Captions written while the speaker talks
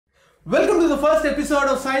Welcome to the first episode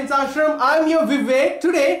of Science Ashram. I'm your Vivek.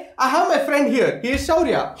 Today, I have my friend here. He is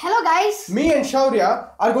Shaurya. Hello guys. Me and Shaurya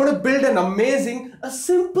are going to build an amazing,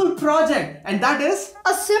 simple project. And that is?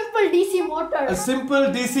 A simple DC motor. A simple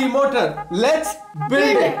DC motor. Let's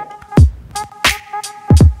build it.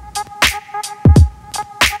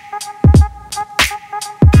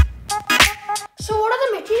 So what are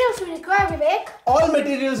the materials we require, Vivek? All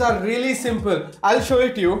materials are really simple. I'll show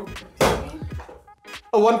it to you.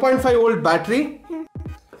 A 1.5 volt battery,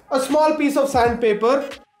 a small piece of sandpaper,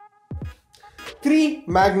 3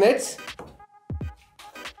 magnets,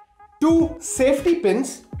 2 safety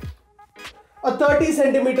pins, a 30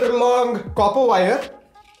 centimeter long copper wire,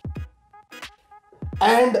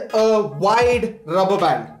 and a wide rubber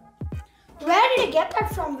band. Where did you get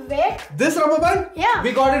that from, Vivek? This rubber band? Yeah.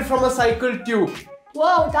 We got it from a cycle tube.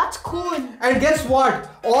 Wow, that's cool. And guess what?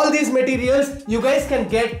 All these materials you guys can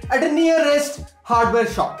get at the nearest hardware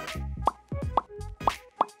shop.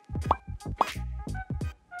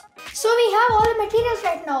 So we have all the materials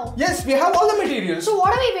right now. Yes, we have all the materials. So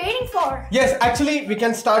what are we waiting for? Yes, actually we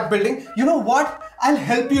can start building. You know what? I'll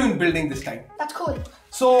help you in building this time. That's cool.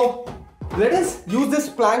 So let us use this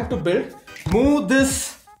plank to build. Move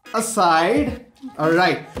this aside.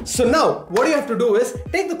 Alright. So now what you have to do is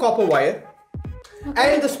take the copper wire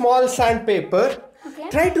and the small sandpaper. Okay.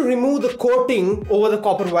 Try to remove the coating over the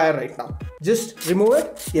copper wire right now. Just remove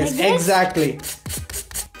it. Yes, Like this? exactly.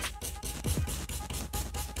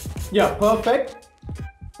 Yeah, perfect.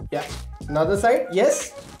 Yeah, another side.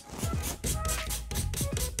 Yes.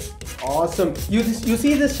 Awesome. You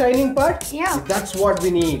see this shining part? Yeah. That's what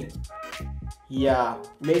we need. Yeah.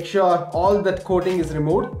 Make sure all that coating is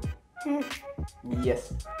removed.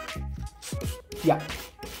 Yes. Yeah.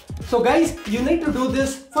 So guys, you need to do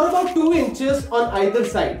this for about 2 inches on either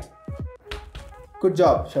side. Good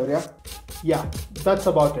job, Shaurya. Yeah, that's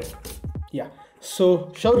about it. Yeah.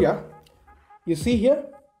 So Shaurya, you see here?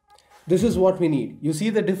 This is what we need. You see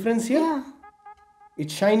the difference here? Yeah.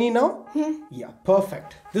 It's shiny now? Yeah,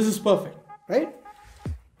 perfect. This is perfect, right?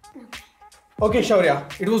 Okay, Shaurya,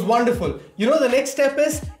 it was wonderful. You know the next step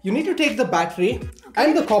is you need to take the battery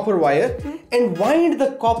and the copper wire and wind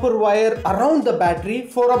the copper wire around the battery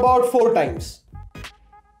for about 4 times.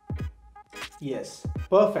 Yes,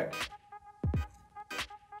 perfect.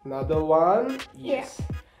 Another one. Yes.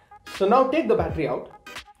 So now take the battery out.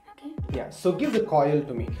 Okay. Yeah, so give the coil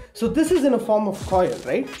to me. So this is in a form of coil,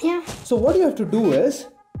 right? Yeah. So what you have to do is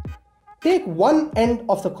take one end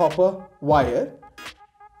of the copper wire,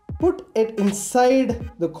 put it inside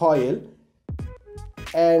the coil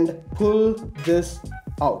and pull this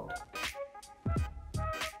out.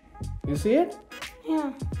 You see it?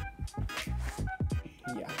 Yeah.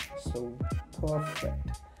 Yeah, so perfect.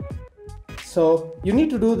 So you need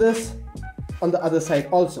to do this on the other side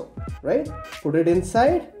also, right? Put it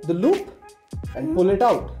inside the loop and pull it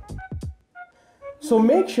out. So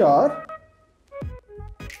make sure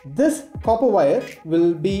this copper wire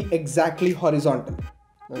will be exactly horizontal.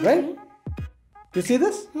 Alright? You see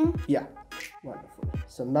this? Yeah. Wonderful.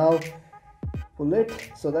 So now pull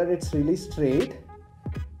it so that it's really straight.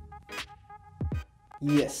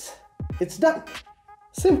 Yes. It's done.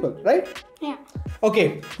 Simple, right? Yeah.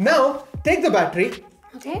 Okay. Now take the battery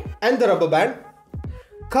Okay. and the rubber band.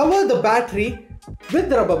 Cover the battery with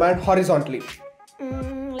the rubber band horizontally.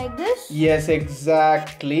 Like this? Yes,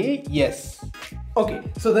 exactly. Yes. Okay.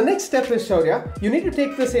 So the next step is, Shaurya, you need to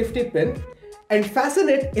take the safety pin and fasten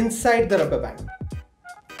it inside the rubber band.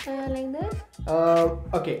 Like this?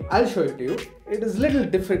 Okay, I'll show it to you. It is little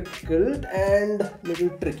difficult and little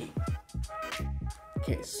tricky.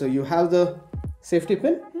 Okay, so you have the safety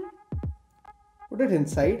pin. Put it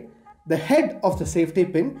inside. The head of the safety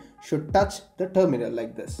pin should touch the terminal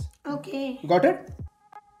like this. Okay. Got it?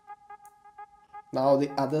 Now the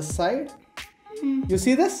other side. You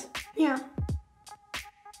see this? Yeah.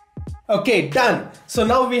 Okay, done. So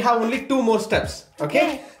now we have only 2 more steps.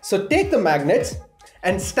 Okay? So take the magnets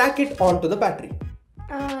and stack it onto the battery.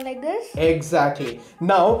 Like this? Exactly.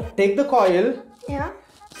 Now take the coil. Yeah.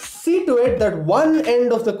 See to it that one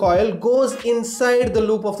end of the coil goes inside the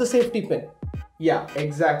loop of the safety pin. Yeah,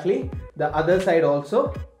 exactly. The other side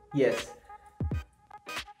also. Yes.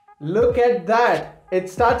 Look at that. It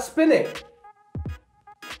starts spinning.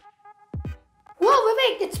 Whoa,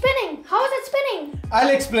 Vivek, it's spinning. How is it spinning? I'll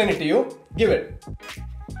explain it to you. Give it.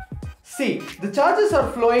 See, the charges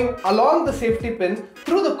are flowing along the safety pin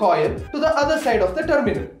through the coil to the other side of the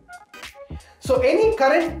terminal. So any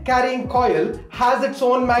current carrying coil has its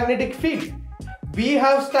own magnetic field. We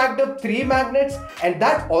have stacked up 3 magnets and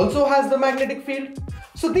that also has the magnetic field.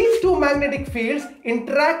 So these two magnetic fields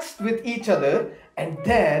interact with each other And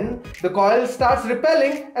then the coil starts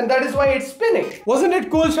repelling, and that is why it's spinning. Wasn't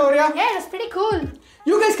it cool, Shaurya? Yeah, that's pretty cool.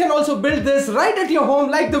 You guys can also build this right at your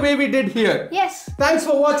home like the way we did here. Yes. Thanks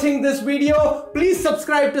for watching this video. Please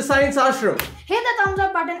subscribe to Science Ashram. Hit the thumbs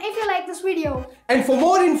up button if you like this video. And for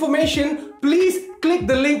more information, please click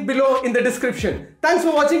the link below in the description. Thanks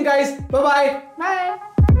for watching, guys. Bye-bye. Bye.